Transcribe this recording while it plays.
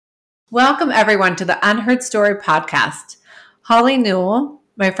Welcome, everyone, to the Unheard Story podcast. Holly Newell,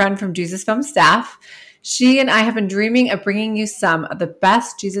 my friend from Jesus Film staff, she and I have been dreaming of bringing you some of the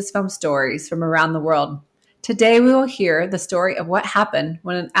best Jesus Film stories from around the world. Today, we will hear the story of what happened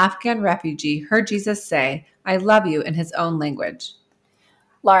when an Afghan refugee heard Jesus say, "I love you," in his own language.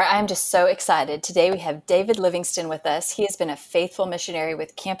 Lara, I'm just so excited. Today we have David Livingstone with us. He has been a faithful missionary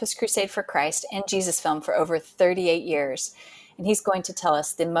with Campus Crusade for Christ and Jesus Film for over 38 years. And he's going to tell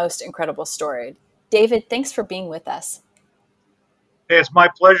us the most incredible story. David, thanks for being with us. Hey, it's my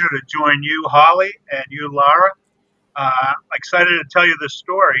pleasure to join you, Holly, and you, Lara. I'm excited to tell you this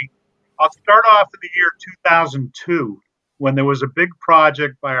story. I'll start off in the year 2002 when there was a big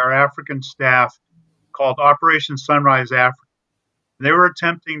project by our African staff called Operation Sunrise Africa. They were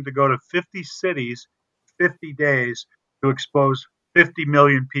attempting to go to 50 cities, 50 days to expose 50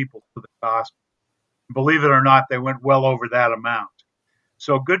 million people to the gospel. Believe it or not, they went well over that amount.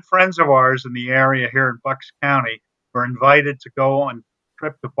 So good friends of ours in the area here in Bucks County were invited to go on a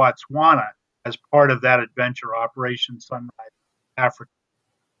trip to Botswana as part of that adventure, Operation Sunrise Africa.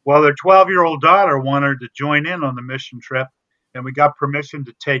 Well, their 12-year-old daughter wanted to join in on the mission trip, and we got permission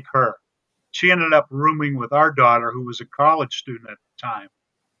to take her. She ended up rooming with our daughter, who was a college student at the time.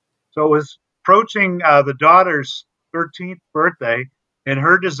 So it was approaching the daughter's 13th birthday, and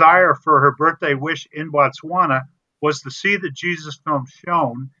her desire for her birthday wish in Botswana was to see the Jesus Film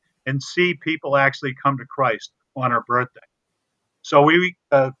shown and see people actually come to Christ on her birthday. So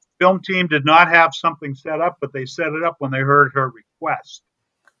the film team did not have something set up, but they set it up when they heard her request.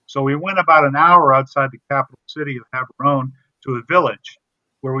 So we went about an hour outside the capital city of Gaborone to a village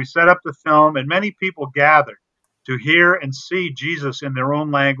where we set up the film, and many people gathered to hear and see Jesus in their own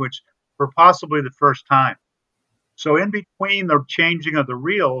language for possibly the first time. So in between the changing of the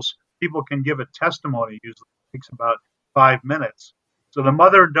reels, people can give a testimony. Usually it takes about 5 minutes. So the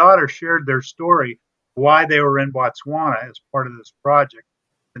mother and daughter shared their story, why they were in Botswana as part of this project.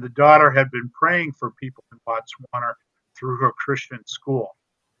 And the daughter had been praying for people in Botswana through her Christian school.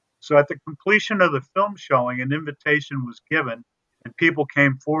 So at the completion of the film showing, an invitation was given, and people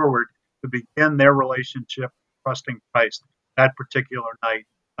came forward to begin their relationship, trusting Christ that particular night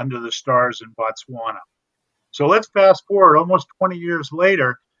under the stars in Botswana. So let's fast forward almost 20 years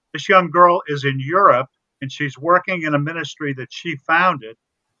later. This young girl is in Europe, and she's working in a ministry that she founded,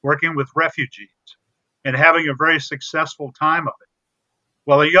 working with refugees and having a very successful time of it.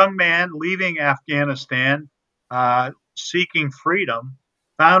 Well, a young man leaving Afghanistan, seeking freedom,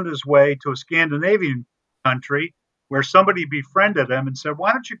 found his way to a Scandinavian country where somebody befriended him and said,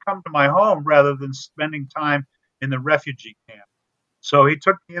 "Why don't you come to my home rather than spending time in the refugee camp?" So he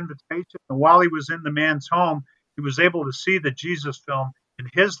took the invitation, and while he was in the man's home, he was able to see the Jesus Film in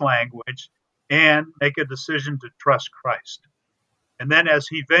his language and make a decision to trust Christ. And then as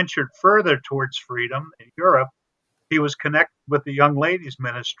he ventured further towards freedom in Europe, he was connected with the Young Ladies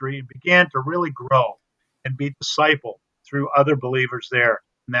Ministry and began to really grow and be discipled through other believers there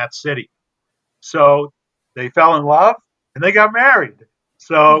in that city. So they fell in love and they got married.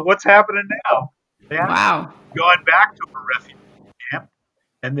 So what's happening now? They have gone back to a refugee camp,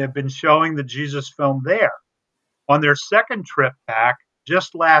 and they've been showing the Jesus Film there. On their second trip back,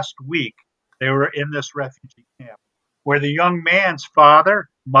 just last week, they were in this refugee camp where the young man's father,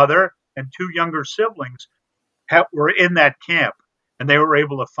 mother, and 2 younger siblings were in that camp, and they were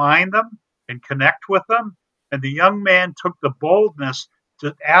able to find them and connect with them. And the young man took the boldness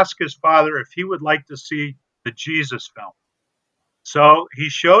to ask his father if he would like to see the Jesus Film. So he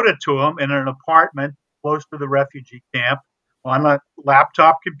showed it to him in an apartment close to the refugee camp on a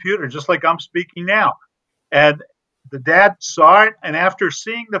laptop computer, just like I'm speaking now. And the dad saw it, and after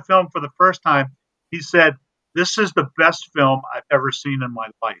seeing the film for the first time, he said, "This is the best film I've ever seen in my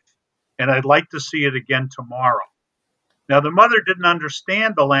life, and I'd like to see it again tomorrow." Now, the mother didn't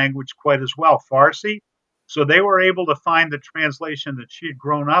understand the language quite as well, Farsi, so they were able to find the translation that she had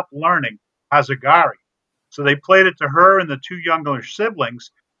grown up learning, Hazagari. So they played it to her and the 2 younger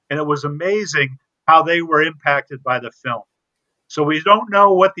siblings, and it was amazing how they were impacted by the film. So we don't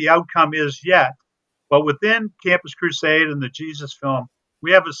know what the outcome is yet, but within Campus Crusade and the Jesus Film,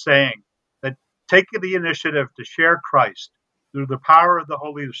 we have a saying that take the initiative to share Christ through the power of the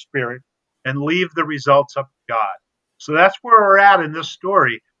Holy Spirit and leave the results up to God. So that's where we're at in this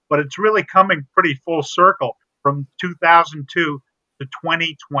story, but it's really coming pretty full circle from 2002 to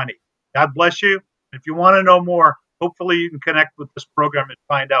 2020. God bless you. If you want to know more, hopefully you can connect with this program and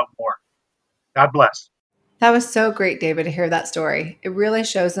find out more. God bless. That was so great, David, to hear that story. It really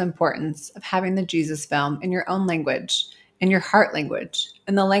shows the importance of having the Jesus Film in your own language, in your heart language,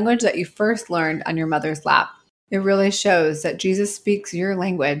 in the language that you first learned on your mother's lap. It really shows that Jesus speaks your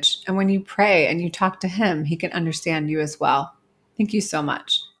language, and when you pray and you talk to him, he can understand you as well. Thank you so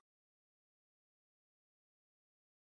much.